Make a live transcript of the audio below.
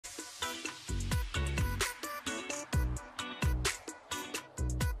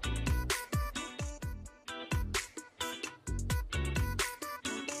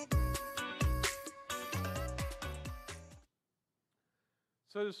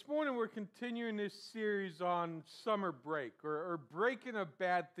So this morning we're continuing this series on summer break or breaking a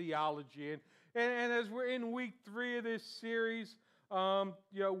bad theology. And as we're in week 3 of this series,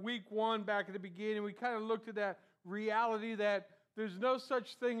 week 1 back at the beginning, we kind of looked at that reality that there's no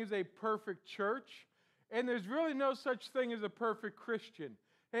such thing as a perfect church, and there's really no such thing as a perfect Christian.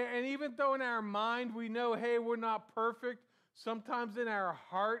 And even though in our mind we know, hey, we're not perfect, sometimes in our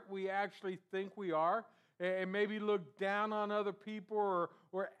heart we actually think we are. And maybe look down on other people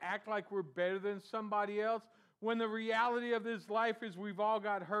or act like we're better than somebody else, when the reality of this life is we've all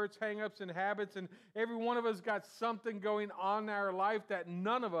got hurts, hang-ups, and habits, and every one of us got something going on in our life that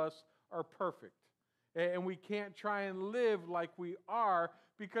none of us are perfect. And we can't try and live like we are,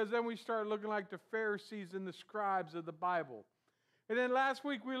 because then we start looking like the Pharisees and the scribes of the Bible. And then last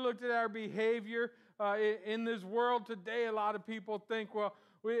week we looked at our behavior. In this world today, a lot of people think, well,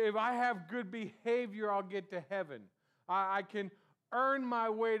 if I have good behavior, I'll get to heaven. I can earn my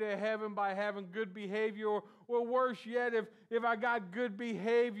way to heaven by having good behavior. Or worse yet, if I got good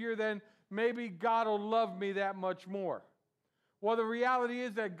behavior, then maybe God will love me that much more. Well, the reality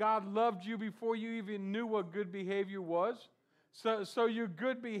is that God loved you before you even knew what good behavior was. So your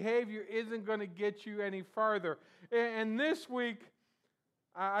good behavior isn't going to get you any farther. And this week,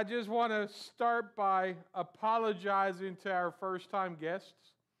 I just want to start by apologizing to our first-time guests.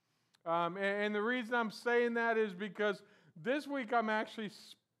 And the reason I'm saying that is because this week I'm actually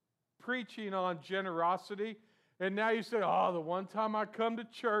preaching on generosity. And now you say, oh, the one time I come to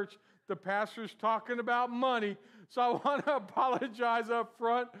church, the pastor's talking about money. So I want to apologize up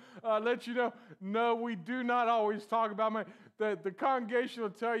front, let you know, no, we do not always talk about money. The congregation will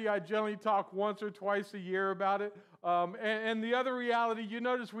tell you I generally talk once or twice a year about it. And the other reality, you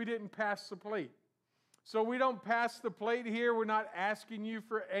notice we didn't pass the plate. So we don't pass the plate here. We're not asking you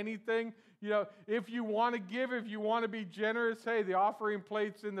for anything. You know, if you want to give, if you want to be generous, hey, the offering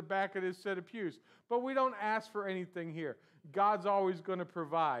plate's in the back of this set of pews. But we don't ask for anything here. God's always going to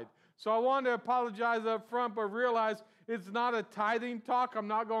provide. So I want to apologize up front, but realize it's not a tithing talk. I'm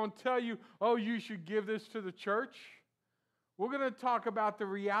not going to tell you, oh, you should give this to the church. We're going to talk about the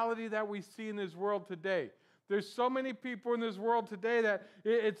reality that we see in this world today. There's so many people in this world today that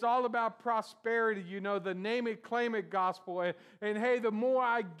it's all about prosperity, you know, the name it, claim it gospel. And hey, the more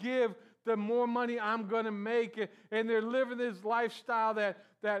I give, the more money I'm going to make. And they're living this lifestyle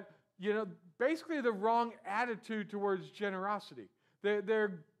that you know, basically the wrong attitude towards generosity.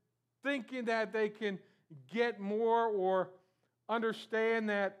 They're thinking that they can get more or understand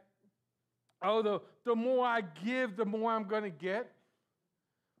that, oh, the more I give, the more I'm going to get.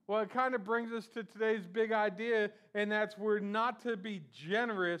 Well, it kind of brings us to today's big idea, and that's we're not to be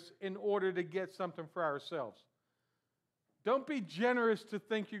generous in order to get something for ourselves. Don't be generous to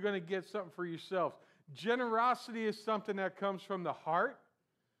think you're going to get something for yourself. Generosity is something that comes from the heart,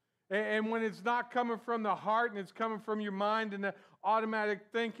 and when it's not coming from the heart and it's coming from your mind and the automatic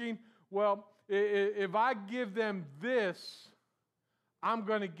thinking, well, if I give them this, I'm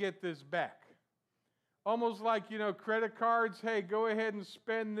going to get this back. Almost like, you know, credit cards, hey, go ahead and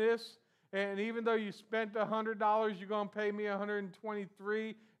spend this, and even though you spent $100, you're going to pay me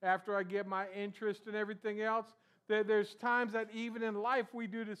 $123 after I get my interest and everything else. There's times that even in life we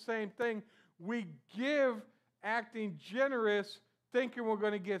do the same thing. We give acting generous, thinking we're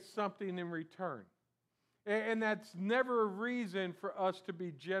going to get something in return. And that's never a reason for us to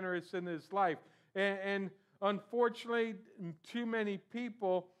be generous in this life. And unfortunately, too many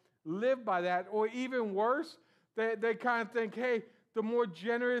people live by that, or even worse, they kind of think, hey, the more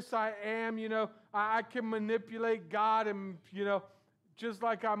generous I am, you know, I can manipulate God and, you know, just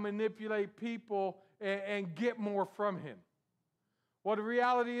like I manipulate people and get more from Him. Well, the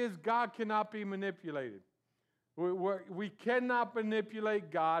reality is God cannot be manipulated. We cannot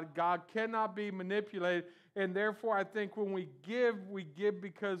manipulate God. God cannot be manipulated, and therefore I think when we give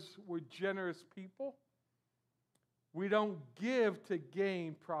because we're generous people. We don't give to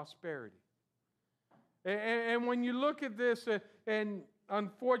gain prosperity. And when you look at this, and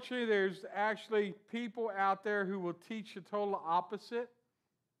unfortunately there's actually people out there who will teach the total opposite.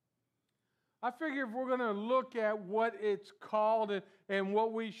 I figure if we're going to look at what it's called and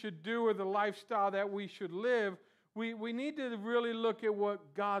what we should do or the lifestyle that we should live, we need to really look at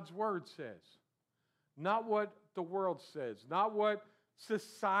what God's Word says. Not what the world says, not what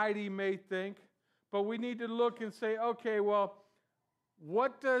society may think. But we need to look and say, okay, well,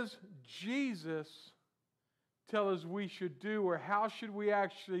 what does Jesus tell us we should do, or how should we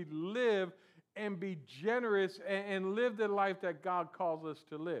actually live and be generous and live the life that God calls us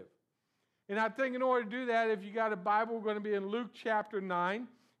to live? And I think in order to do that, if you got a Bible, we're going to be in Luke chapter 9.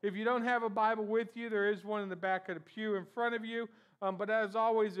 If you don't have a Bible with you, there is one in the back of the pew in front of you. but as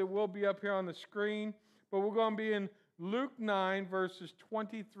always, it will be up here on the screen. But we're going to be in Luke 9, verses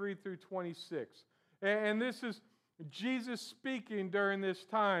 23 through 26. And this is Jesus speaking during this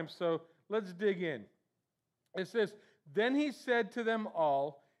time, so let's dig in. It says, "Then he said to them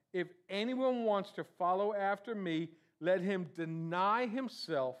all, 'If anyone wants to follow after me, let him deny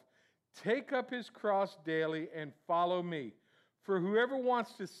himself, take up his cross daily, and follow me. For whoever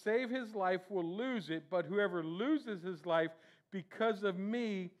wants to save his life will lose it, but whoever loses his life because of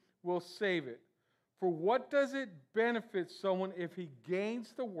me will save it. For what does it benefit someone if he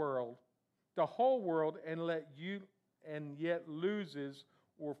gains the world, the whole world, and yet loses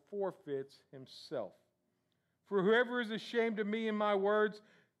or forfeits himself? For whoever is ashamed of me and my words,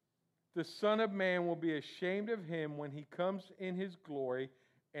 the Son of Man will be ashamed of him when he comes in his glory,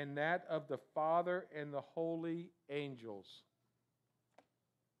 and that of the Father and the holy angels.'"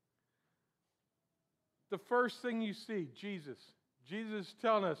 The first thing you see, Jesus. Jesus is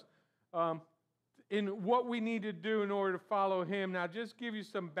telling us in what we need to do in order to follow him. Now, just give you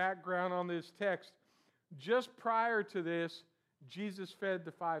some background on this text. Just prior to this, Jesus fed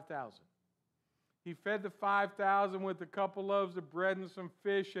the 5,000. He fed the 5,000 with a couple loaves of bread and some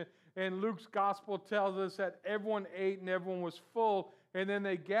fish. And Luke's gospel tells us that everyone ate and everyone was full. And then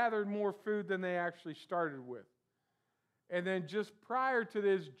they gathered more food than they actually started with. And then just prior to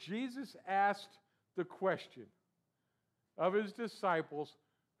this, Jesus asked the question of his disciples,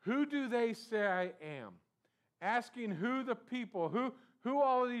 "Who do they say I am?" Asking who the people, who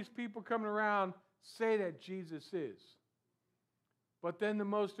all of these people coming around say that Jesus is. But then the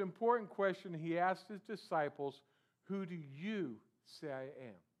most important question he asked his disciples, "Who do you say I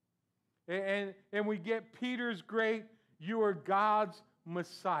am?" And we get Peter's great, "You are God's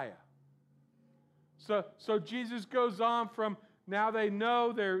Messiah." So Jesus goes on from, now they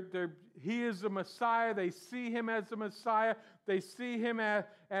know he is the Messiah. They see him as the Messiah. They see him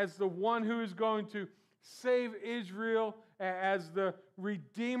as the one who is going to save Israel, as the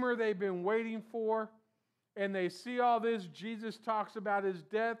Redeemer they've been waiting for. And they see all this. Jesus talks about his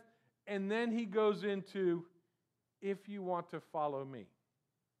death. And then he goes into, "If you want to follow me."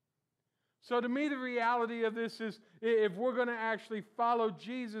 So to me, the reality of this is, if we're going to actually follow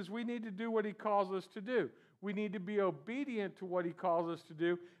Jesus, we need to do what he calls us to do. We need to be obedient to what he calls us to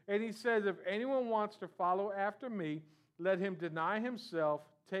do. And he says, if anyone wants to follow after me, let him deny himself,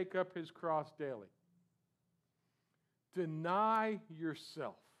 take up his cross daily. Deny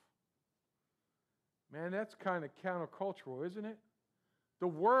yourself. Man, that's kind of countercultural, isn't it? The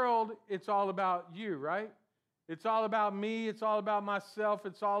world, it's all about you, right? It's all about me. It's all about myself.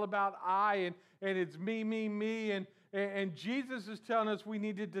 It's all about I, and it's me, me, me. And Jesus is telling us we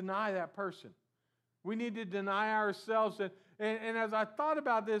need to deny that person. We need to deny ourselves. And as I thought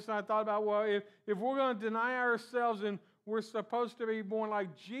about this, and I thought about, well, if we're going to deny ourselves and we're supposed to be more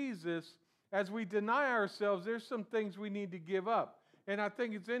like Jesus, as we deny ourselves, there's some things we need to give up. And I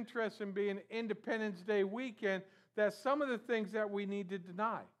think it's interesting, being Independence Day weekend, that some of the things that we need to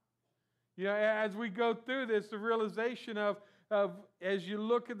deny. You know, as we go through this, the realization of as you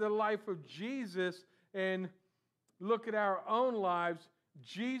look at the life of Jesus and look at our own lives,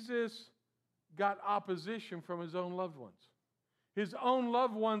 Jesus got opposition from his own loved ones. His own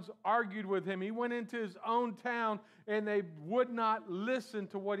loved ones argued with him. He went into his own town and they would not listen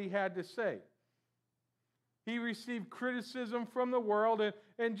to what he had to say. He received criticism from the world.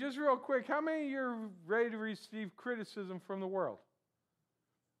 And just real quick, how many of you are ready to receive criticism from the world?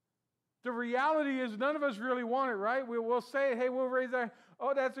 The reality is none of us really want it, right? We'll say, hey, we'll raise our,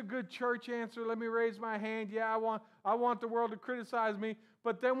 oh, that's a good church answer. Let me raise my hand. Yeah, I want the world to criticize me.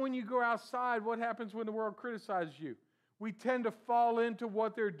 But then when you go outside, what happens when the world criticizes you? We tend to fall into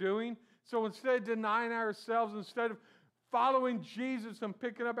what they're doing. So instead of denying ourselves, instead of following Jesus and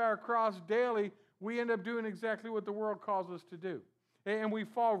picking up our cross daily, we end up doing exactly what the world calls us to do. And we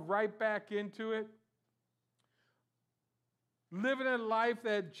fall right back into it. Living a life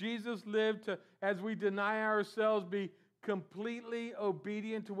that Jesus lived, to, as we deny ourselves, be completely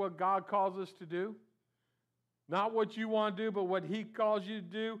obedient to what God calls us to do. Not what you want to do, but what he calls you to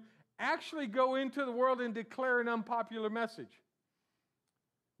do. Actually go into the world and declare an unpopular message.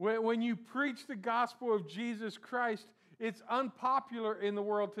 When you preach the gospel of Jesus Christ, it's unpopular in the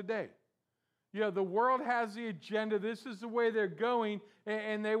world today. You know, the world has the agenda. This is the way they're going,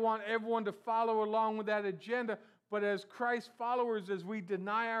 and they want everyone to follow along with that agenda. But as Christ followers, as we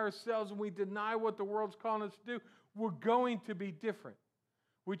deny ourselves and we deny what the world's calling us to do, we're going to be different.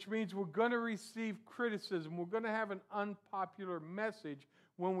 Which means we're going to receive criticism. We're going to have an unpopular message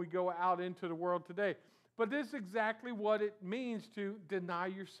when we go out into the world today. But this is exactly what it means to deny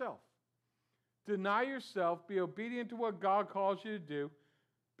yourself. Deny yourself. Be obedient to what God calls you to do.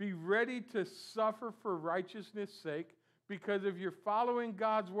 Be ready to suffer for righteousness' sake. Because if you're following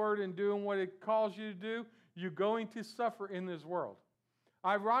God's word and doing what it calls you to do, you're going to suffer in this world.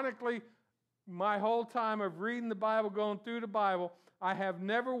 Ironically, my whole time of reading the Bible, going through the Bible, I have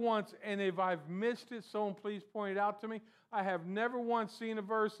never once, and if I've missed it, someone please point it out to me, I have never once seen a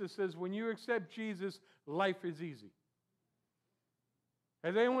verse that says, when you accept Jesus, life is easy.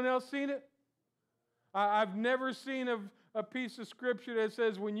 Has anyone else seen it? I've never seen a piece of scripture that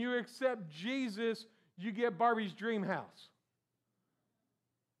says, when you accept Jesus, you get Barbie's dream house.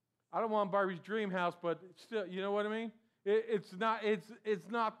 I don't want Barbie's dream house, but still, you know what I mean? It's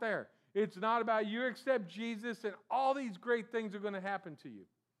not there. It's not about you accept Jesus and all these great things are going to happen to you.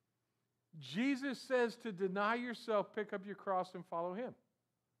 Jesus says to deny yourself, pick up your cross, and follow him.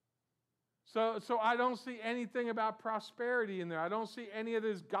 So I don't see anything about prosperity in there. I don't see any of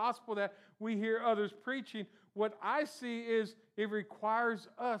this gospel that we hear others preaching. What I see is it requires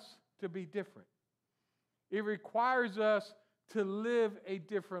us to be different. It requires us to live a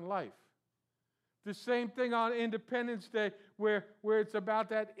different life. The same thing on Independence Day where it's about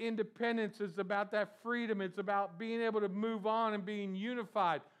that independence, it's about that freedom, it's about being able to move on and being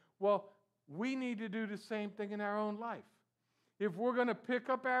unified. Well, we need to do the same thing in our own life. If we're going to pick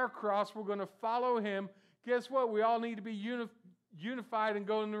up our cross, we're going to follow him, guess what? We all need to be unified and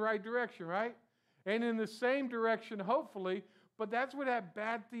go in the right direction, right? And in the same direction, hopefully, but that's where that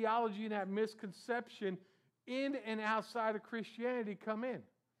bad theology and that misconception in and outside of Christianity come in.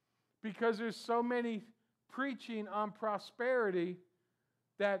 Because there's so many preaching on prosperity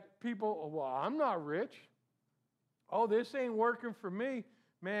that people, well, I'm not rich. Oh, this ain't working for me.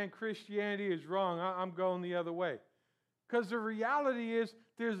 Man, Christianity is wrong. I'm going the other way. Because the reality is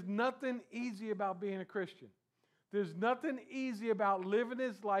there's nothing easy about being a Christian. There's nothing easy about living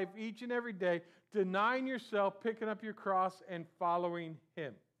his life each and every day, denying yourself, picking up your cross, and following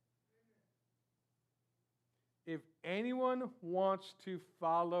him. If anyone wants to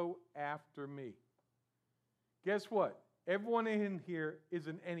follow after me, guess what? Everyone in here is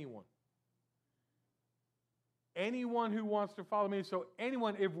an anyone. Anyone who wants to follow me. So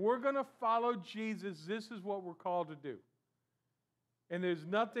anyone, if we're going to follow Jesus, this is what we're called to do. And there's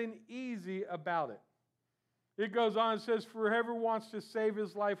nothing easy about it. It goes on and says, for whoever wants to save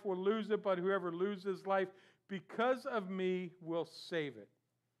his life will lose it, but whoever loses life because of me will save it.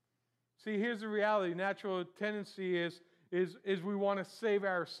 See, here's the reality. Natural tendency is we want to save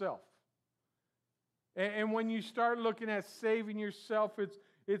ourselves. And when you start looking at saving yourself,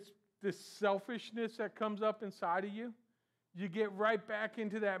 it's the selfishness that comes up inside of you. You get right back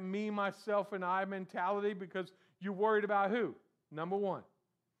into that me, myself, and I mentality because you're worried about who? Number one.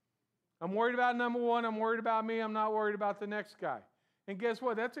 I'm worried about number one. I'm worried about me. I'm not worried about the next guy. And guess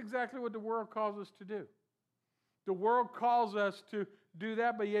what? That's exactly what the world calls us to do. The world calls us to do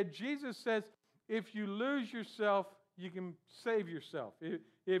that, but yet Jesus says, if you lose yourself, you can save yourself.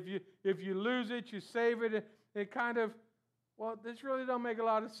 If you lose it, you save it. It kind of, well, this really don't make a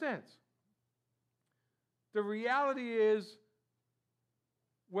lot of sense. The reality is,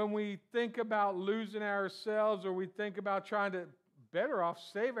 when we think about losing ourselves or we think about trying to better off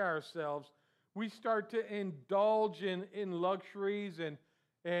save ourselves, we start to indulge in luxuries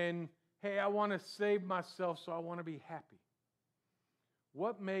and hey, I want to save myself, so I want to be happy.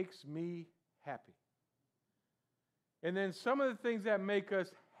 What makes me happy? And then some of the things that make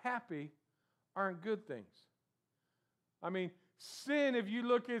us happy aren't good things. I mean, sin, if you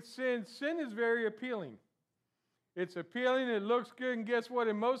look at sin is very appealing. It's appealing, it looks good, and guess what?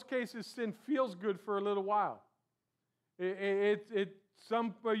 In most cases, sin feels good for a little while.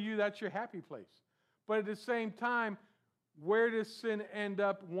 Some of you, that's your happy place. But at the same time, where does sin end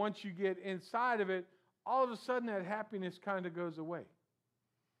up once you get inside of it? All of a sudden, that happiness kind of goes away.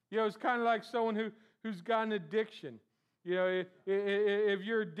 You know, it's kind of like someone who's got an addiction. You know, if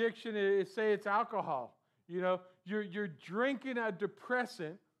your addiction is, say it's alcohol, you know, you're drinking a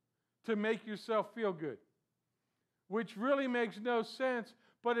depressant to make yourself feel good, which really makes no sense.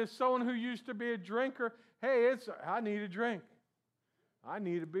 But as someone who used to be a drinker, hey, I need a drink. I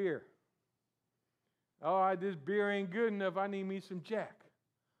need a beer. Oh, this beer ain't good enough. I need me some Jack.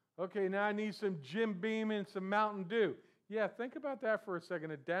 Okay, now I need some Jim Beam and some Mountain Dew. Yeah, think about that for a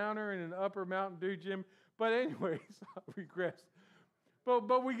second. A downer and an upper Mountain Dew, Jim. But anyways, I regress.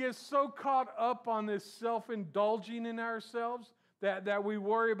 But we get so caught up on this self-indulging in ourselves that we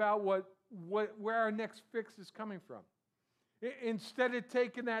worry about where our next fix is coming from. Instead of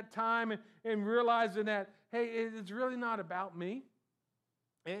taking that time and realizing that, hey, it's really not about me.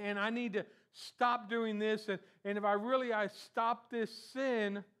 And I need to stop doing this. And if I stop this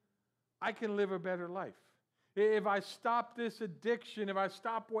sin, I can live a better life. If I stop this addiction, if I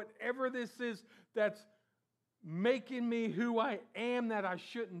stop whatever this is that's making me who I am that I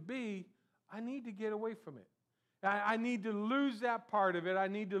shouldn't be, I need to get away from it. I need to lose that part of it. I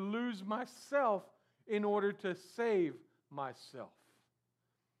need to lose myself in order to save myself.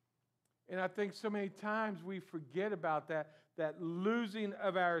 And I think so many times we forget about that losing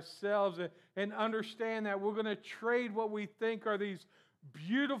of ourselves, and understand that we're going to trade what we think are these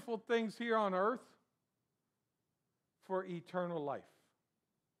beautiful things here on earth for eternal life.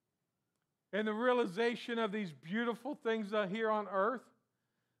 And the realization of these beautiful things here on earth,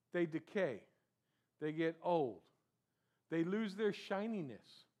 they decay. They get old. They lose their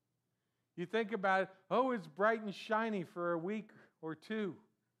shininess. You think about it, oh, it's bright and shiny for a week or two.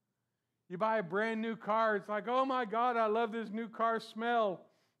 You buy a brand new car, it's like, oh my God, I love this new car smell.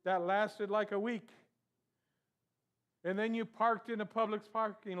 That lasted like a week. And then you parked in a Publix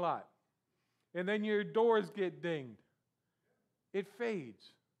parking lot. And then your doors get dinged. It fades.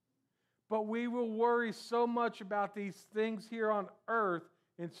 But we will worry so much about these things here on earth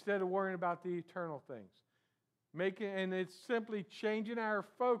instead of worrying about the eternal things. And it's simply changing our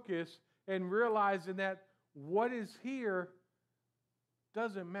focus and realizing that what is here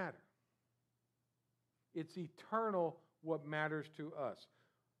doesn't matter. It's eternal what matters to us.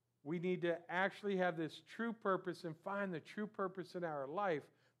 We need to actually have this true purpose and find the true purpose in our life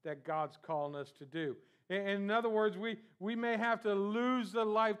that God's calling us to do. In other words, we may have to lose the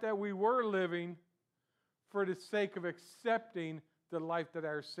life that we were living for the sake of accepting the life that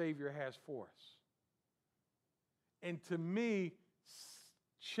our Savior has for us. And to me,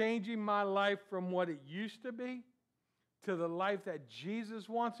 changing my life from what it used to be to the life that Jesus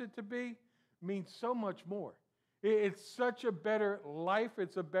wants it to be means so much more. It's such a better life.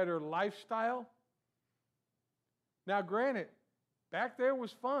 It's a better lifestyle. Now, granted, back there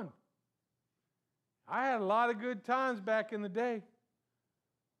was fun. I had a lot of good times back in the day.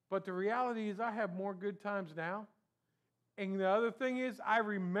 But the reality is I have more good times now. And the other thing is I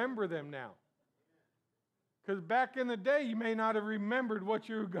remember them now. Because back in the day, you may not have remembered what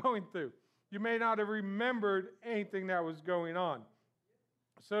you were going through. You may not have remembered anything that was going on.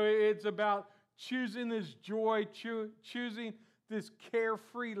 So it's about choosing this joy, choosing this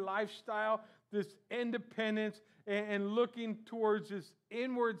carefree lifestyle, this independence, and looking towards this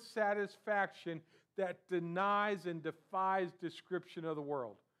inward satisfaction that denies and defies description of the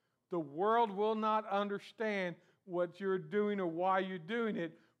world. The world will not understand what you're doing or why you're doing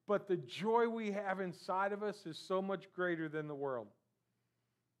it, but the joy we have inside of us is so much greater than the world.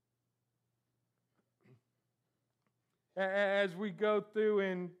 As we go through,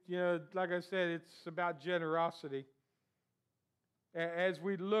 and like I said, it's about generosity. As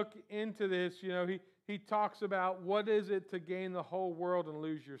we look into this, he talks about what is it to gain the whole world and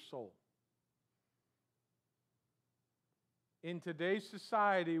lose your soul. In today's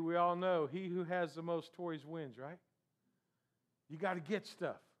society, we all know he who has the most toys wins, right? You got to get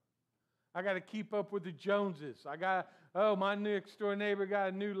stuff. I got to keep up with the Joneses. My next door neighbor got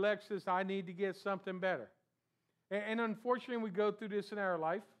a new Lexus. I need to get something better. And unfortunately, we go through this in our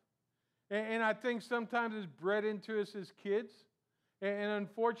life. And I think sometimes it's bred into us as kids. And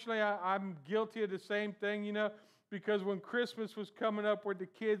unfortunately, I'm guilty of the same thing, because when Christmas was coming up with the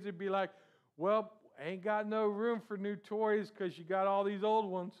kids, it'd be like, well, ain't got no room for new toys because you got all these old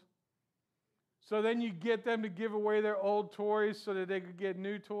ones. So then you get them to give away their old toys so that they could get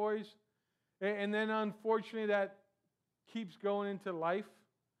new toys. And then unfortunately, that keeps going into life.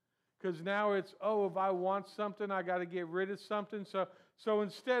 Because now it's, if I want something, I got to get rid of something. So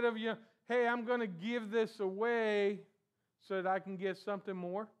instead of, hey, I'm going to give this away so that I can get something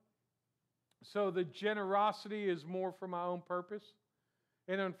more. So the generosity is more for my own purpose.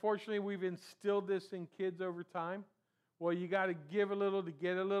 And unfortunately, we've instilled this in kids over time. Well, you got to give a little to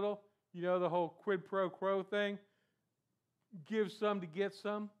get a little. The whole quid pro quo thing. Give some to get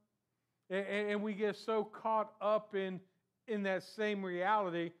some. And we get so caught up in that same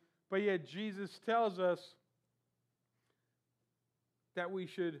reality. But yet Jesus tells us that we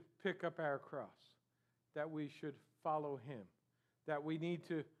should pick up our cross, that we should follow him, that we need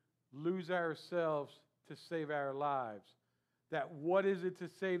to lose ourselves to save our lives, that what is it to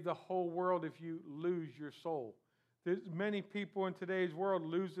save the whole world if you lose your soul? There's many people in today's world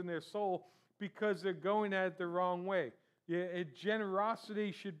losing their soul because they're going at it the wrong way.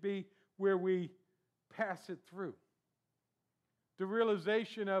 Generosity should be where we pass it through. The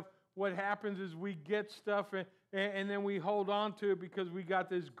realization of what happens is we get stuff and then we hold on to it because we got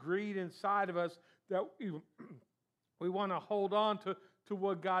this greed inside of us that we want to hold on to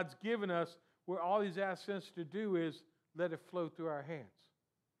what God's given us, where all he's asked us to do is let it flow through our hands.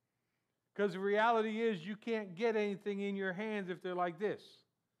 Because the reality is you can't get anything in your hands if they're like this.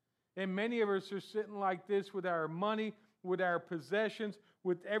 And many of us are sitting like this with our money, with our possessions,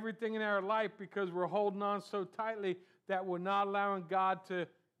 with everything in our life because we're holding on so tightly that we're not allowing God to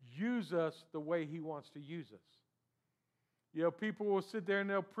use us the way He wants to use us. You know, people will sit there and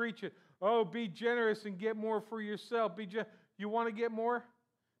they'll preach it. Oh, be generous and get more for yourself. You want to get more?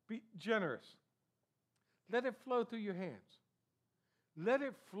 Be generous. Let it flow through your hands. Let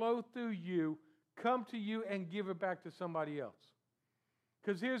it flow through you, come to you, and give it back to somebody else.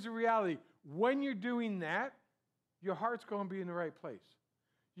 Because here's the reality. When you're doing that, your heart's going to be in the right place.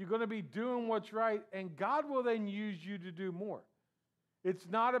 You're going to be doing what's right, and God will then use you to do more. It's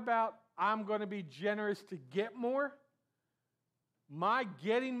not about, I'm going to be generous to get more. My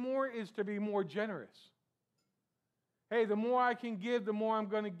getting more is to be more generous. Hey, the more I can give, the more I'm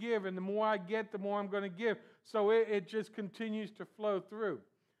going to give. And the more I get, the more I'm going to give. So it just continues to flow through.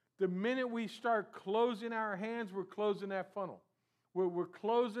 The minute we start closing our hands, we're closing that funnel. We're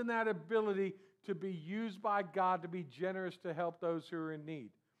closing that ability to be used by God to be generous to help those who are in need.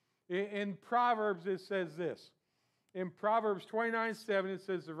 In Proverbs, it says this. In Proverbs 29:7, it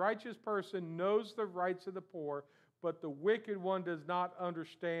says, the righteous person knows the rights of the poor, but the wicked one does not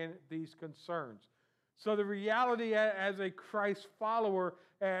understand these concerns. So the reality as a Christ follower,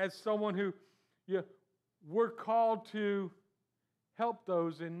 as someone who, we're called to help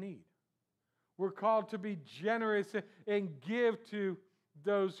those in need. We're called to be generous and give to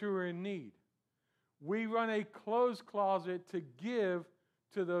those who are in need. We run a clothes closet to give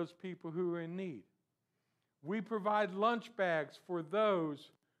to those people who are in need. We provide lunch bags for those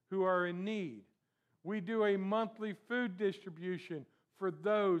who are in need. We do a monthly food distribution for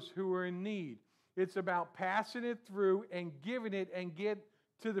those who are in need. It's about passing it through and giving it and get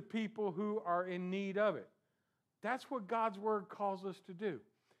to the people who are in need of it. That's what God's Word calls us to do.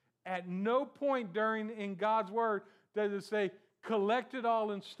 At no point in God's Word does it say, collect it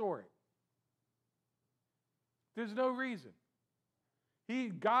all and store it. There's no reason.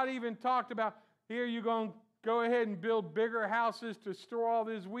 God even talked about, here you're going to go ahead and build bigger houses to store all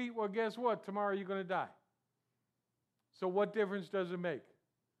this wheat. Well, guess what? Tomorrow you're going to die. So what difference does it make?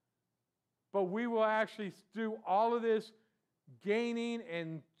 But we will actually do all of this gaining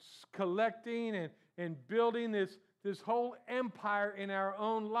and collecting and building this whole empire in our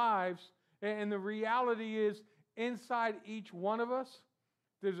own lives. And the reality is, inside each one of us,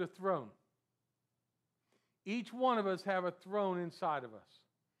 there's a throne. Each one of us have a throne inside of us.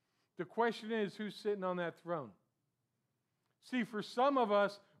 The question is, who's sitting on that throne? See, for some of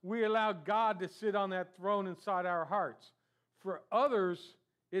us, we allow God to sit on that throne inside our hearts. For others,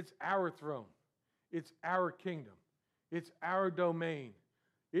 it's our throne. It's our kingdom. It's our domain.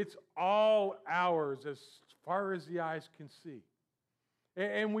 It's all ours as far as the eyes can see.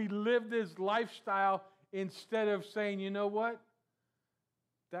 And we live this lifestyle instead of saying, you know what?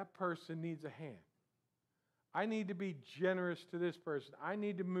 That person needs a hand. I need to be generous to this person. I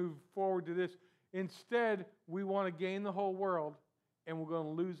need to move forward to this. Instead, we want to gain the whole world, and we're going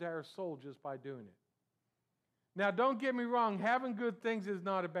to lose our soul just by doing it. Now, don't get me wrong. Having good things is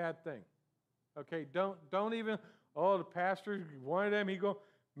not a bad thing. Okay, don't even, the pastor, one of them, he go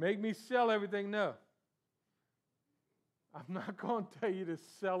make me sell everything. No. I'm not going to tell you to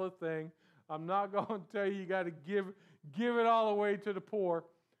sell a thing. I'm not going to tell you got to give it all away to the poor.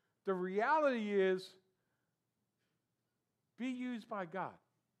 The reality is, be used by God.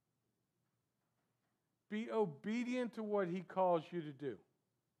 Be obedient to what He calls you to do.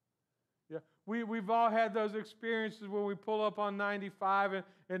 Yeah, we've all had those experiences when we pull up on 95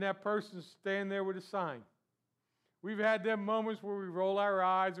 and that person's standing there with a sign. We've had them moments where we roll our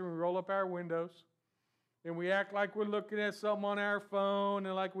eyes and we roll up our windows and we act like we're looking at something on our phone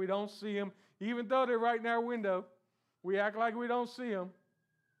and like we don't see them, even though they're right in our window. We act like we don't see them.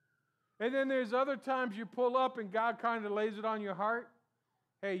 And then there's other times you pull up and God kind of lays it on your heart.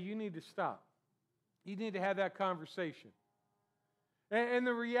 Hey, you need to stop. You need to have that conversation. And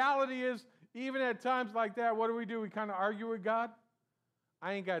the reality is, even at times like that, what do? We kind of argue with God.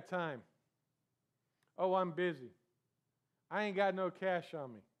 I ain't got time. Oh, I'm busy. I ain't got no cash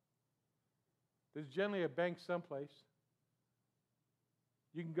on me. There's generally a bank someplace.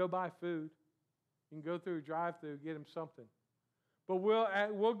 You can go buy food. You can go through a drive-thru, get them something. But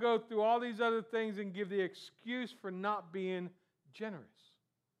we'll go through all these other things and give the excuse for not being generous.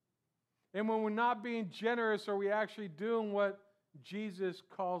 And when we're not being generous, are we actually doing what Jesus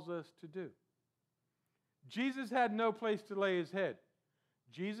calls us to do? Jesus had no place to lay His head.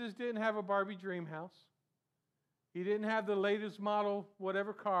 Jesus didn't have a Barbie dream house. He didn't have the latest model,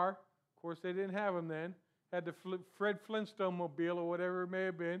 whatever car. Of course, they didn't have them then. Had the Fred Flintstone mobile or whatever it may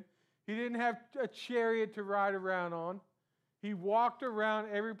have been. He didn't have a chariot to ride around on. He walked around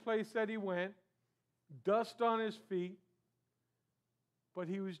every place that he went, dust on his feet, but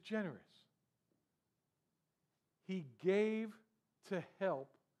he was generous. He gave to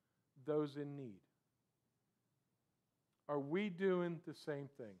help those in need. Are we doing the same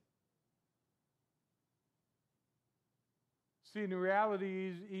thing? See, the reality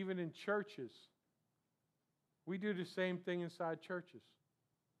is, even in churches, we do the same thing inside churches.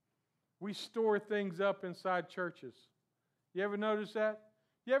 We store things up inside churches. You ever notice that?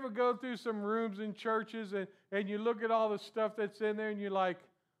 You ever go through some rooms in churches and you look at all the stuff that's in there and you're like,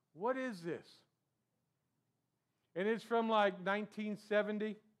 what is this? And it's from like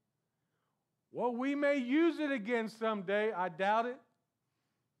 1970. Well, we may use it again someday. I doubt it.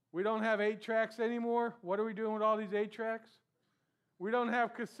 We don't have 8-tracks anymore. What are we doing with all these 8-tracks? We don't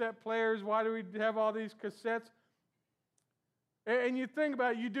have cassette players. Why do we have all these cassettes? And you think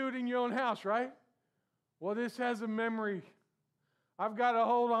about it, you do it in your own house, right? Well, this has a memory. I've got to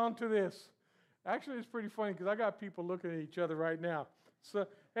hold on to this. Actually, it's pretty funny because I got people looking at each other right now. So,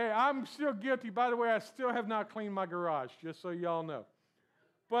 hey, I'm still guilty. By the way, I still have not cleaned my garage, just so y'all know.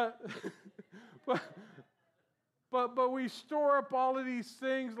 But we store up all of these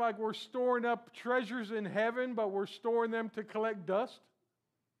things like we're storing up treasures in heaven, but we're storing them to collect dust.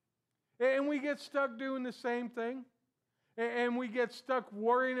 And we get stuck doing the same thing. And we get stuck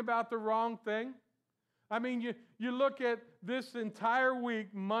worrying about the wrong thing. I mean, you look at this entire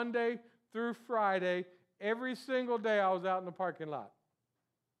week, Monday through Friday, every single day I was out in the parking lot.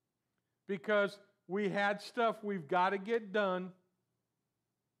 Because we had stuff we've got to get done.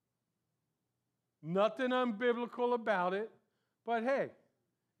 Nothing unbiblical about it. But hey,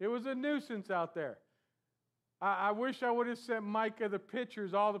 it was a nuisance out there. I wish I would have sent Micah the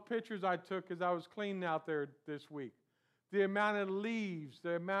pictures, all the pictures I took as I was cleaning out there this week. The amount of leaves,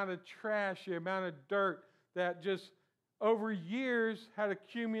 the amount of trash, the amount of dirt that just over years had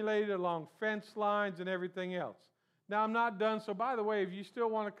accumulated along fence lines and everything else. Now, I'm not done, so by the way, if you still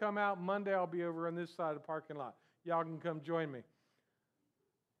want to come out Monday, I'll be over on this side of the parking lot. Y'all can come join me.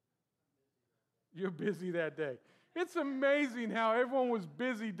 You're busy that day. It's amazing how everyone was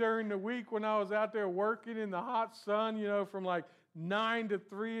busy during the week when I was out there working in the hot sun, from like 9 to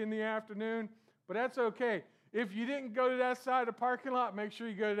 3 in the afternoon. But that's okay. If you didn't go to that side of the parking lot, make sure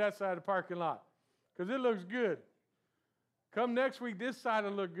you go to that side of the parking lot because it looks good. Come next week, this side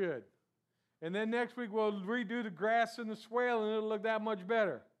will look good. And then next week, we'll redo the grass and the swale, and it'll look that much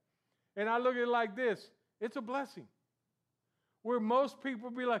better. And I look at it like this. It's a blessing. Where most people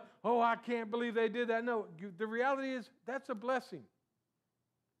be like, oh, I can't believe they did that. No, the reality is that's a blessing.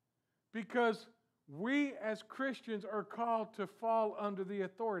 Because we as Christians are called to fall under the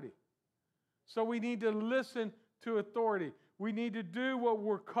authority. So we need to listen to authority. We need to do what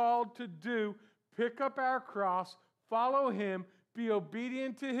we're called to do, pick up our cross, follow Him, be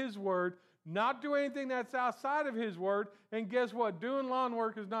obedient to His word, not do anything that's outside of His word, and guess what? Doing lawn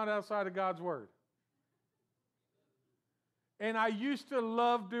work is not outside of God's word. And I used to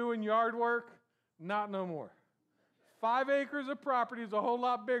love doing yard work, not no more. 5 acres of property is a whole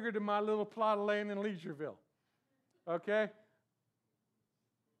lot bigger than my little plot of land in Leisureeville. Okay?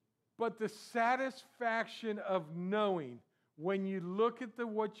 But the satisfaction of knowing when you look at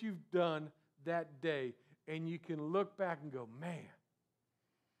what you've done that day and you can look back and go, man.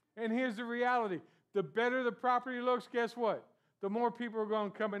 And here's the reality. The better the property looks, guess what? The more people are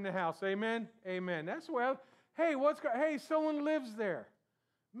going to come in the house. Amen? Amen. That's well. Hey, hey, someone lives there.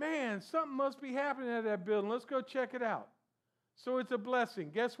 Man, something must be happening at that building. Let's go check it out. So it's a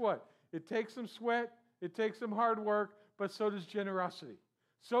blessing. Guess what? It takes some sweat. It takes some hard work, but so does generosity.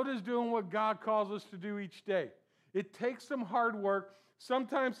 So does doing what God calls us to do each day. It takes some hard work.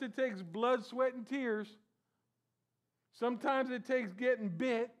 Sometimes it takes blood, sweat, and tears. Sometimes it takes getting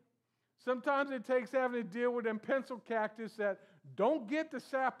bit. Sometimes it takes having to deal with them pencil cactus that don't get the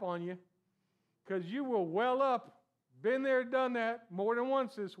sap on you because you will well up. Been there, done that more than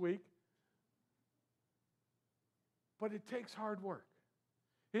once this week. But it takes hard work.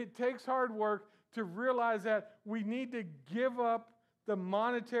 It takes hard work to realize that we need to give up the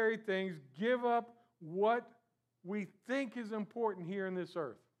monetary things, give up what we think is important here in this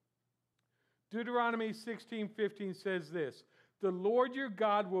earth. Deuteronomy 16:15 says this, "The Lord your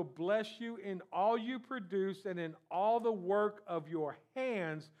God will bless you in all you produce and in all the work of your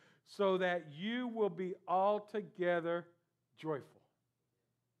hands, so that you will be altogether joyful."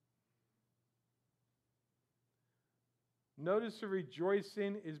 Notice the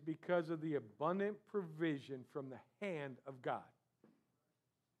rejoicing is because of the abundant provision from the hand of God.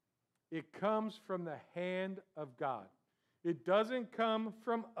 It comes from the hand of God. It doesn't come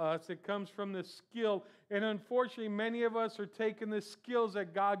from us. It comes from the skill. And unfortunately, many of us are taking the skills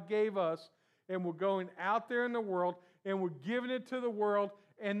that God gave us and we're going out there in the world and we're giving it to the world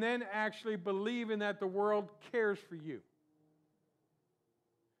and then actually believing that the world cares for you.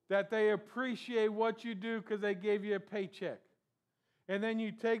 That they appreciate what you do because they gave you a paycheck. And then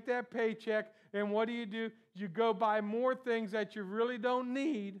you take that paycheck and what do? You go buy more things that you really don't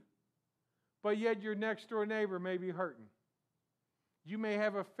need, but yet your next door neighbor may be hurting. You may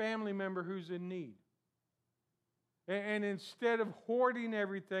have a family member who's in need. And instead of hoarding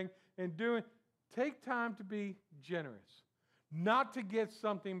everything and take time to be generous, not to get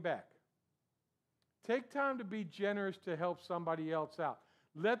something back. Take time to be generous to help somebody else out.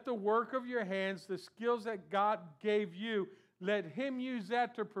 Let the work of your hands, the skills that God gave you, let Him use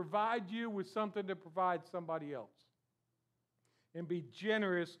that to provide you with something to provide somebody else. And be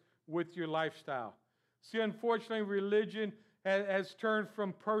generous with your lifestyle. See, unfortunately, religion has turned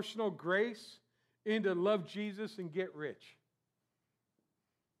from personal grace into love Jesus and get rich.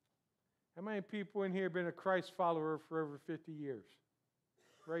 How many people in here have been a Christ follower for over 50 years?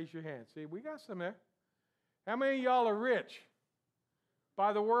 Raise your hand. See, we got some there. How many of y'all are rich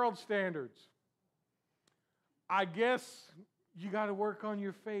by the world standards? I guess you got to work on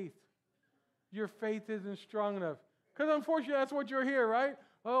your faith. Your faith isn't strong enough. Because unfortunately, that's what you're here, right?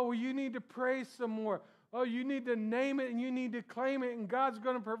 Oh, well, you need to pray some more. Oh, you need to name it and you need to claim it and God's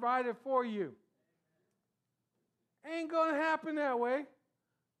going to provide it for you. Ain't going to happen that way.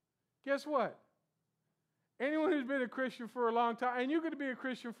 Guess what? Anyone who's been a Christian for a long time, and you're going to be a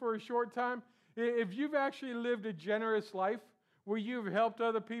Christian for a short time, if you've actually lived a generous life where you've helped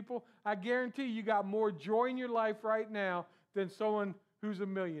other people, I guarantee you got more joy in your life right now than someone who's a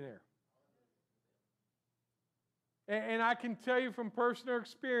millionaire. And I can tell you from personal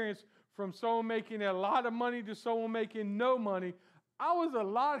experience, from someone making a lot of money to someone making no money, I was a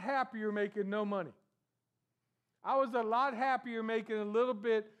lot happier making no money. I was a lot happier making a little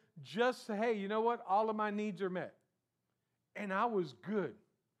bit just, hey, you know what? All of my needs are met. And I was good.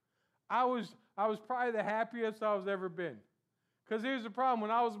 I was probably the happiest I've ever been. Because here's the problem.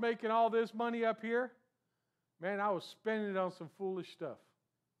 When I was making all this money up here, man, I was spending it on some foolish stuff.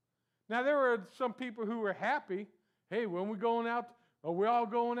 Now, there were some people who were happy. Hey, when we going out, are we all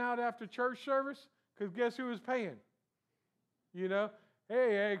going out after church service? Because guess who was paying? You know?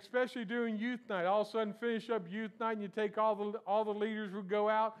 Hey, especially during youth night. All of a sudden finish up youth night and you take all the leaders would go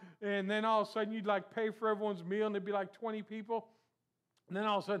out and then all of a sudden you'd like pay for everyone's meal and there'd be like 20 people. And then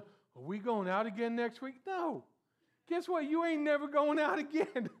all of a sudden, are we going out again next week? No. Guess what? You ain't never going out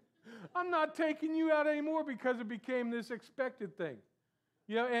again. I'm not taking you out anymore because it became this expected thing.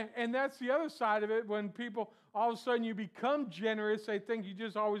 You know, and that's the other side of it. When people, all of a sudden you become generous, they think you're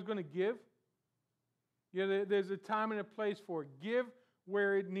just always going to give. You know, there's a time and a place for it. Give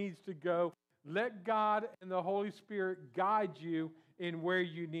where it needs to go. Let God and the Holy Spirit guide you in where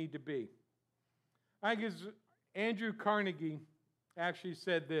you need to be. I guess Andrew Carnegie actually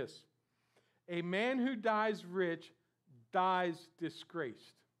said this: a man who dies rich dies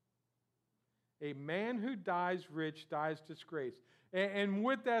disgraced. A man who dies rich dies disgraced. And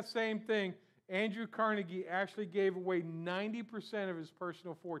with that same thing, Andrew Carnegie actually gave away 90% of his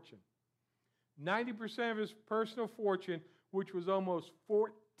personal fortune. 90% of his personal fortune, which was almost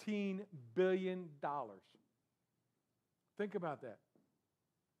 $14 billion. Think about that.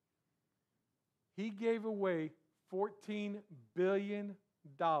 He gave away $14 billion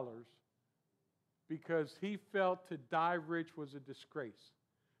because he felt to die rich was a disgrace,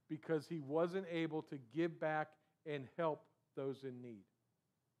 because he wasn't able to give back and help those in need.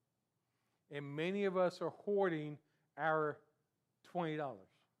 And many of us are hoarding our $20.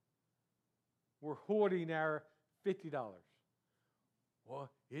 We're hoarding our $50. Well,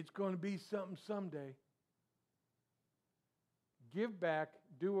 it's going to be something someday. Give back,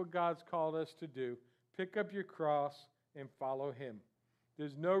 do what God's called us to do, pick up your cross, and follow Him.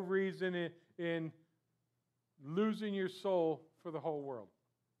 There's no reason in losing your soul for the whole world.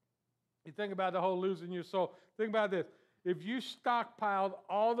 You think about the whole losing your soul. Think about this. If you stockpiled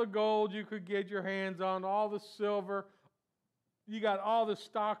all the gold you could get your hands on, all the silver, you got all the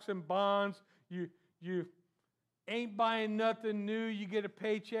stocks and bonds, you ain't buying nothing new, you get a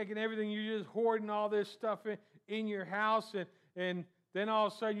paycheck and everything, you're just hoarding all this stuff in your house, and then all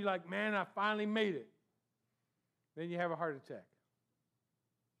of a sudden you're like, man, I finally made it. Then you have a heart attack.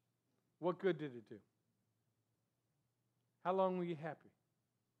 What good did it do? How long were you happy?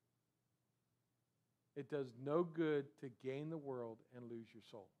 It does no good to gain the world and lose your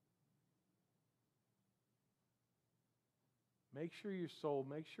soul. Make sure your soul,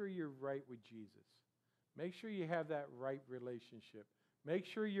 make sure you're right with Jesus. Make sure you have that right relationship. Make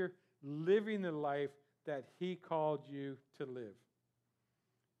sure you're living the life that He called you to live.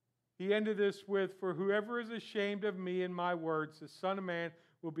 He ended this with, "For whoever is ashamed of me and my words, the Son of Man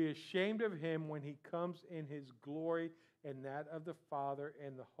will be ashamed of him when He comes in His glory and that of the Father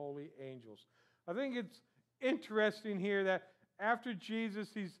and the holy angels." I think it's interesting here that after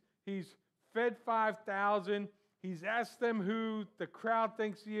Jesus, he's fed 5,000. He's asked them who the crowd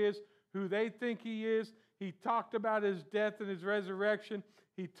thinks He is, who they think He is. He talked about His death and His resurrection.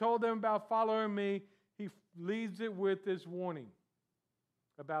 He told them about following me. He leads it with this warning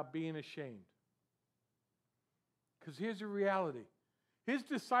about being ashamed. Because here's the reality. His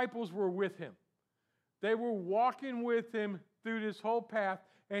disciples were with Him. They were walking with Him through this whole path,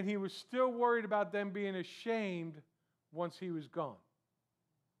 and He was still worried about them being ashamed once He was gone.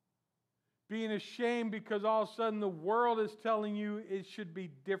 Being ashamed because all of a sudden the world is telling you it should be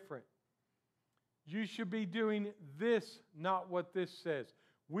different. You should be doing this, not what this says.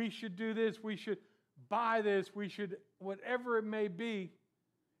 We should do this. We should buy this. We should, whatever it may be,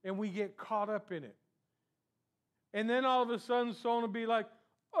 and we get caught up in it. And then all of a sudden someone will be like,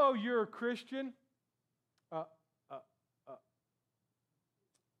 "Oh, you're a Christian?"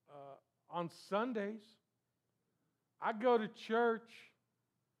 On Sundays, I go to church.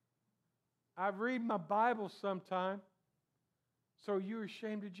 I read my Bible sometime. So you're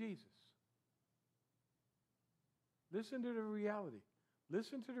ashamed of Jesus. Listen to the reality.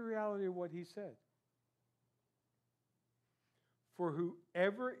 Listen to the reality of what He said. "For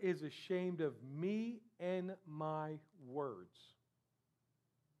whoever is ashamed of me and my words."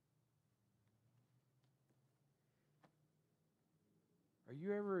 Are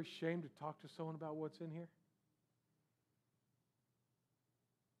you ever ashamed to talk to someone about what's in here?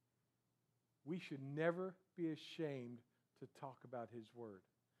 We should never be ashamed to talk about His Word.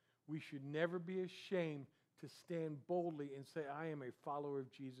 We should never be ashamed to stand boldly and say, "I am a follower of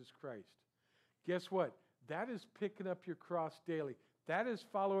Jesus Christ." Guess what? That is picking up your cross daily. That is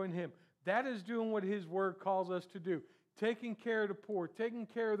following Him. That is doing what His Word calls us to do. Taking care of the poor, taking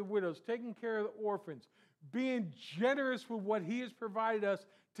care of the widows, taking care of the orphans, being generous with what He has provided us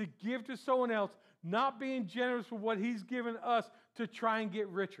to give to someone else, not being generous with what He's given us to try and get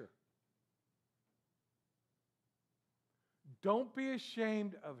richer. Don't be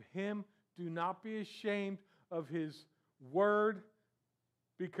ashamed of Him. Do not be ashamed of His Word,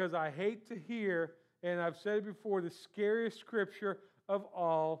 because I hate to hear, and I've said it before, the scariest scripture of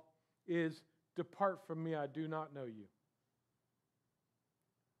all is, "Depart from me, I do not know you."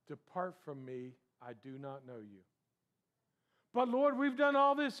 Depart from me, I do not know you. "But Lord, we've done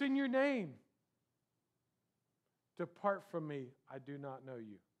all this in your name." Depart from me, I do not know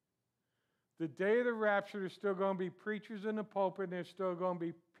you. The day of the rapture, there's still going to be preachers in the pulpit, and there's still going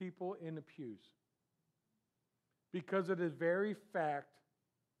to be people in the pews. Because of the very fact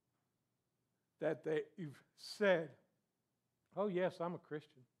that they've said, "Oh yes, I'm a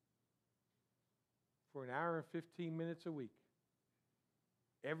Christian," for an hour and 15 minutes a week,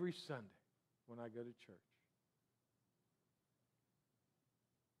 every Sunday when I go to church.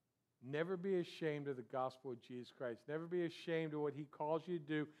 Never be ashamed of the gospel of Jesus Christ. Never be ashamed of what He calls you to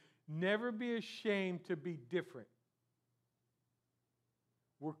do. Never be ashamed to be different.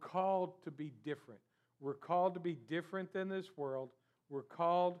 We're called to be different. We're called to be different than this world. We're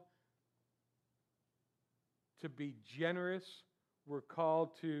called to be generous. We're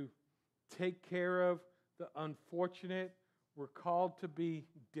called to take care of the unfortunate. We're called to be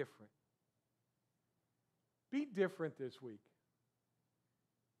different. Be different this week.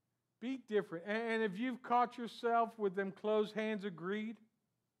 Be different. And if you've caught yourself with them closed hands of greed,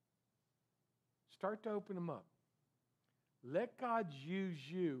 start to open them up. Let God use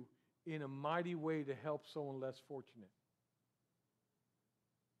you in a mighty way to help someone less fortunate.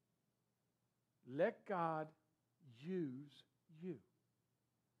 Let God use you.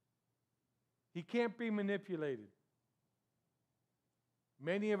 He can't be manipulated.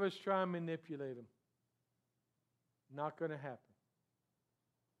 Many of us try and manipulate Him. Not going to happen.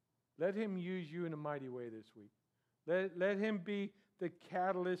 Let Him use you in a mighty way this week. Let Him be the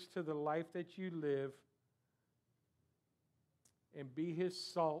catalyst to the life that you live, and be His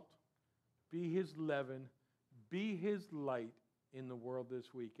salt, be His leaven, be His light in the world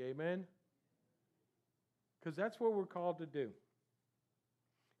this week. Amen? Because that's what we're called to do.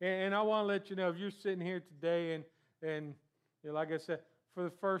 And I want to let you know, if you're sitting here today and you know, like I said, for the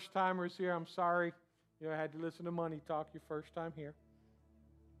first timers here, I'm sorry. You know, I had to listen to Money Talk your first time here.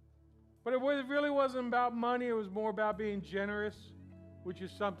 But it really wasn't about money. It was more about being generous, which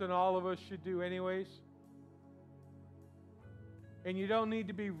is something all of us should do anyways. And you don't need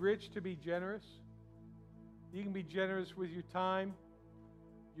to be rich to be generous. You can be generous with your time,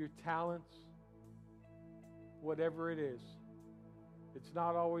 your talents, whatever it is. It's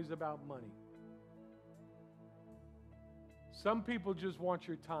not always about money. Some people just want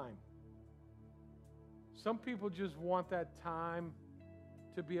your time. Some people just want that time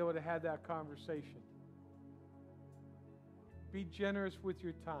to be able to have that conversation. Be generous with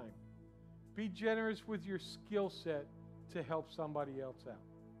your time. Be generous with your skill set to help somebody else out.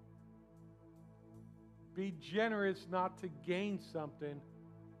 Be generous not to gain something.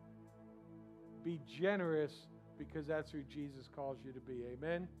 Be generous because that's who Jesus calls you to be.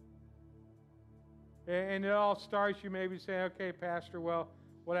 Amen? And it all starts, you may be saying, okay, Pastor, well,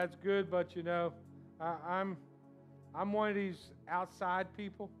 that's good, but you know, I'm one of these outside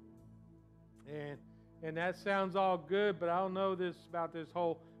people, and that sounds all good, but I don't know about this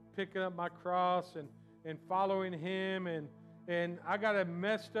whole picking up my cross and following Him, and I got a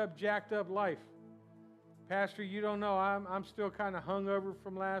messed up, jacked up life. Pastor, you don't know, I'm still kind of hungover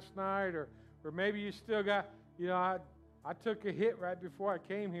from last night, or maybe you still got, you know, I took a hit right before I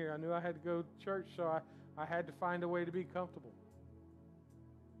came here. I knew I had to go to church, so I had to find a way to be comfortable.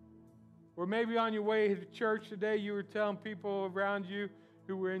 Or maybe on your way to church today, you were telling people around you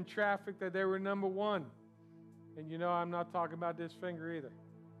who were in traffic that they were number one. And you know, I'm not talking about this finger either.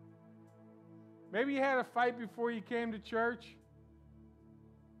 Maybe you had a fight before you came to church.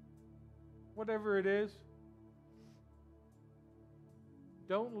 Whatever it is.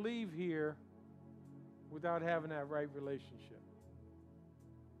 Don't leave here without having that right relationship.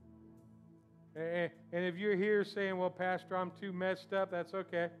 And if you're here saying, well, Pastor, I'm too messed up, that's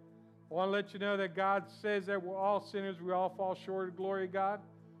okay. I want to let you know that God says that we're all sinners. We all fall short of the glory of God.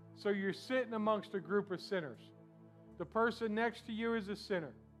 So you're sitting amongst a group of sinners. The person next to you is a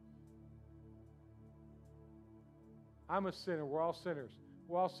sinner. I'm a sinner. We're all sinners.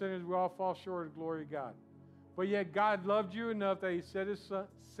 We're all sinners. We all fall short of the glory of God. But yet God loved you enough that He sent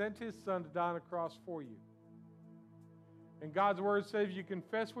His Son to die on the cross for you. And God's Word says if you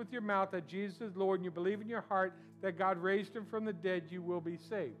confess with your mouth that Jesus is Lord and you believe in your heart that God raised Him from the dead, you will be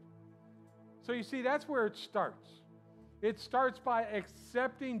saved. So you see, that's where it starts. It starts by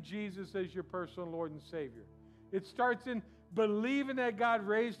accepting Jesus as your personal Lord and Savior. It starts in believing that God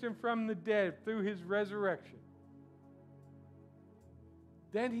raised Him from the dead through His resurrection.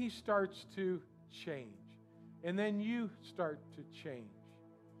 Then He starts to change. And then you start to change.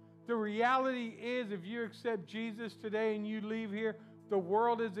 The reality is, if you accept Jesus today and you leave here, the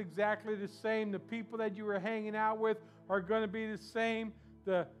world is exactly the same. The people that you were hanging out with are going to be the same.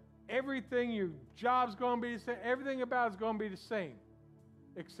 Everything, your job's going to be the same. Everything about it's going to be the same,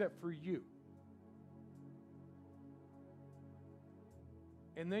 except for you.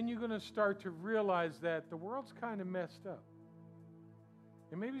 And then you're going to start to realize that the world's kind of messed up.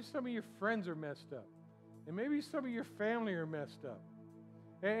 And maybe some of your friends are messed up. And maybe some of your family are messed up.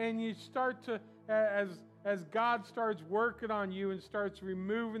 And you start to, as God starts working on you and starts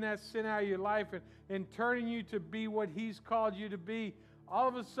removing that sin out of your life and turning you to be what He's called you to be, all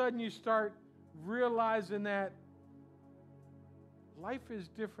of a sudden you start realizing that life is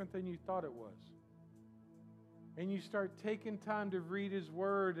different than you thought it was. And you start taking time to read His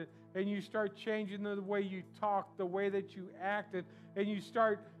Word, and you start changing the way you talk, the way that you act, and you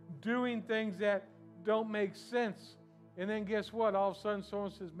start doing things that don't make sense. And then guess what? All of a sudden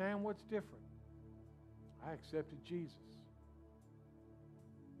someone says, man, what's different? I accepted Jesus.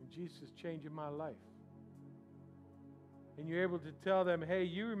 And Jesus is changing my life. And you're able to tell them, hey,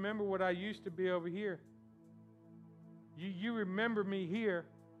 you remember what I used to be over here. You remember me here.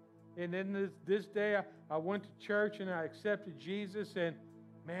 And then this day I went to church and I accepted Jesus. And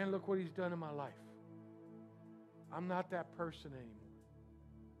man, look what He's done in my life. I'm not that person anymore.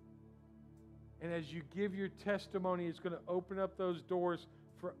 And as you give your testimony, it's going to open up those doors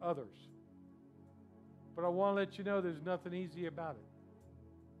for others. But I want to let you know there's nothing easy about it.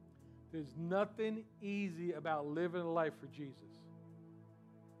 There's nothing easy about living a life for Jesus.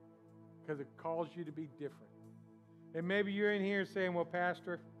 Because it calls you to be different. And maybe you're in here saying, well,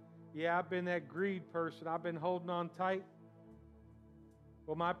 Pastor, yeah, I've been that greed person. I've been holding on tight.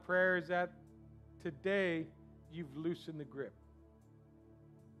 Well, my prayer is that today you've loosened the grip.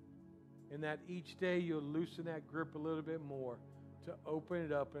 And that each day you'll loosen that grip a little bit more to open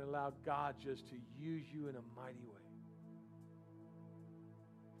it up and allow God just to use you in a mighty way.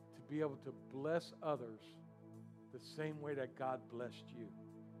 To be able to bless others the same way that God blessed you.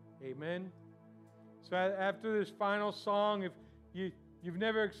 Amen? So after this final song, if you've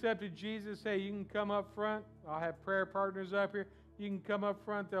never accepted Jesus, hey, you can come up front. I'll have prayer partners up here. You can come up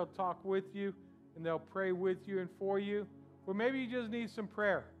front. They'll talk with you, and they'll pray with you and for you. Or maybe you just need some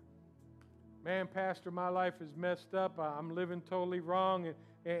prayer. Man, Pastor, my life is messed up. I'm living totally wrong,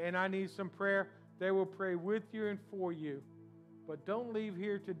 and I need some prayer. They will pray with you and for you. But don't leave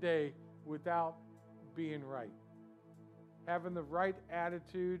here today without being right. Having the right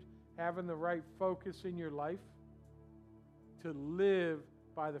attitude, having the right focus in your life to live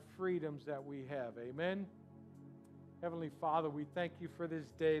by the freedoms that we have. Amen? Heavenly Father, we thank you for this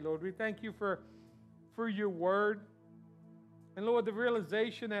day, Lord. We thank you for your word. And Lord, the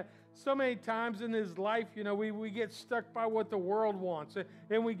realization that so many times in this life, we get stuck by what the world wants.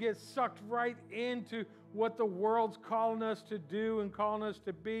 And we get sucked right into what the world's calling us to do and calling us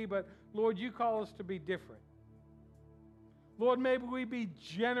to be. But Lord, you call us to be different. Lord, maybe we be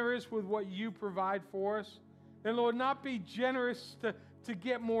generous with what you provide for us. And Lord, not be generous to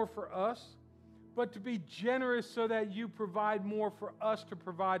get more for us, but to be generous so that you provide more for us to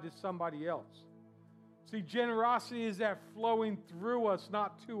provide to somebody else. See, generosity is that flowing through us,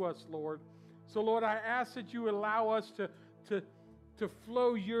 not to us, Lord. So, Lord, I ask that you allow us to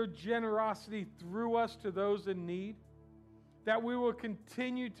flow your generosity through us to those in need, that we will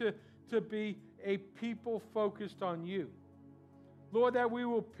continue to be a people focused on you. Lord, that we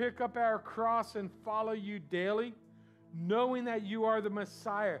will pick up our cross and follow you daily, knowing that you are the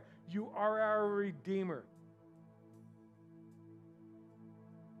Messiah. You are our Redeemer.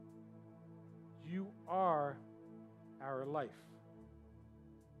 You are our life.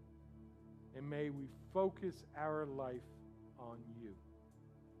 And may we focus our life on you.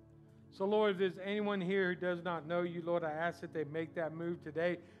 So, Lord, if there's anyone here who does not know you, Lord, I ask that they make that move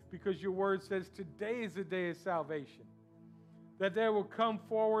today, because your word says today is the day of salvation. That they will come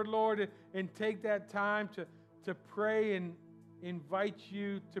forward, Lord, and take that time to pray and invite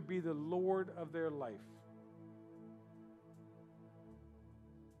you to be the Lord of their life.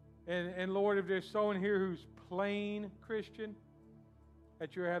 And Lord, if there's someone here who's plain Christian,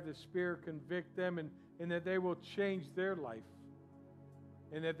 that you have the Spirit convict them and that they will change their life,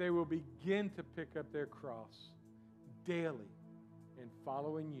 and that they will begin to pick up their cross daily and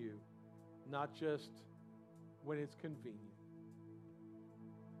following you, not just when it's convenient.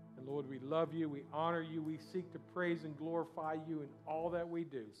 And Lord, we love you, we honor you, we seek to praise and glorify you in all that we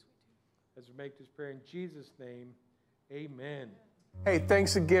do. As we make this prayer in Jesus' name, amen. Hey,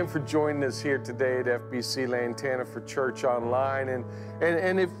 thanks again for joining us here today at FBC Lantana for Church Online.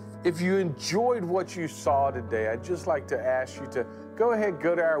 And if you enjoyed what you saw today, I'd just like to ask you to go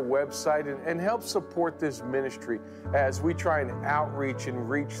to our website and help support this ministry as we try and outreach and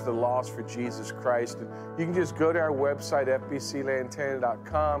reach the lost for Jesus Christ. And you can just go to our website,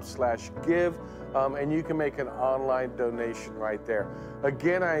 fbclantana.com/give, and you can make an online donation right there.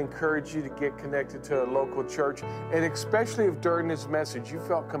 Again, I encourage you to get connected to a local church, and especially if during this message you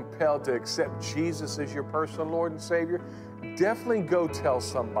felt compelled to accept Jesus as your personal Lord and Savior, definitely go tell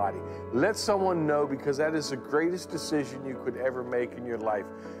somebody. Let someone know, because that is the greatest decision you could ever make in your life.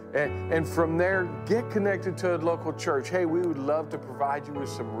 And from there, get connected to a local church. Hey, we would love to provide you with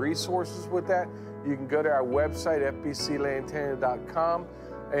some resources with that. You can go to our website, fbclantana.com,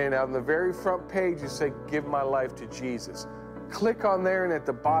 and on the very front page, you say, Give My Life to Jesus. Click on there, and at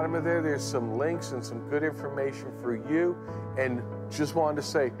the bottom of there's some links and some good information for you. And just wanted to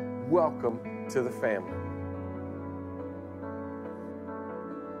say, welcome to the family.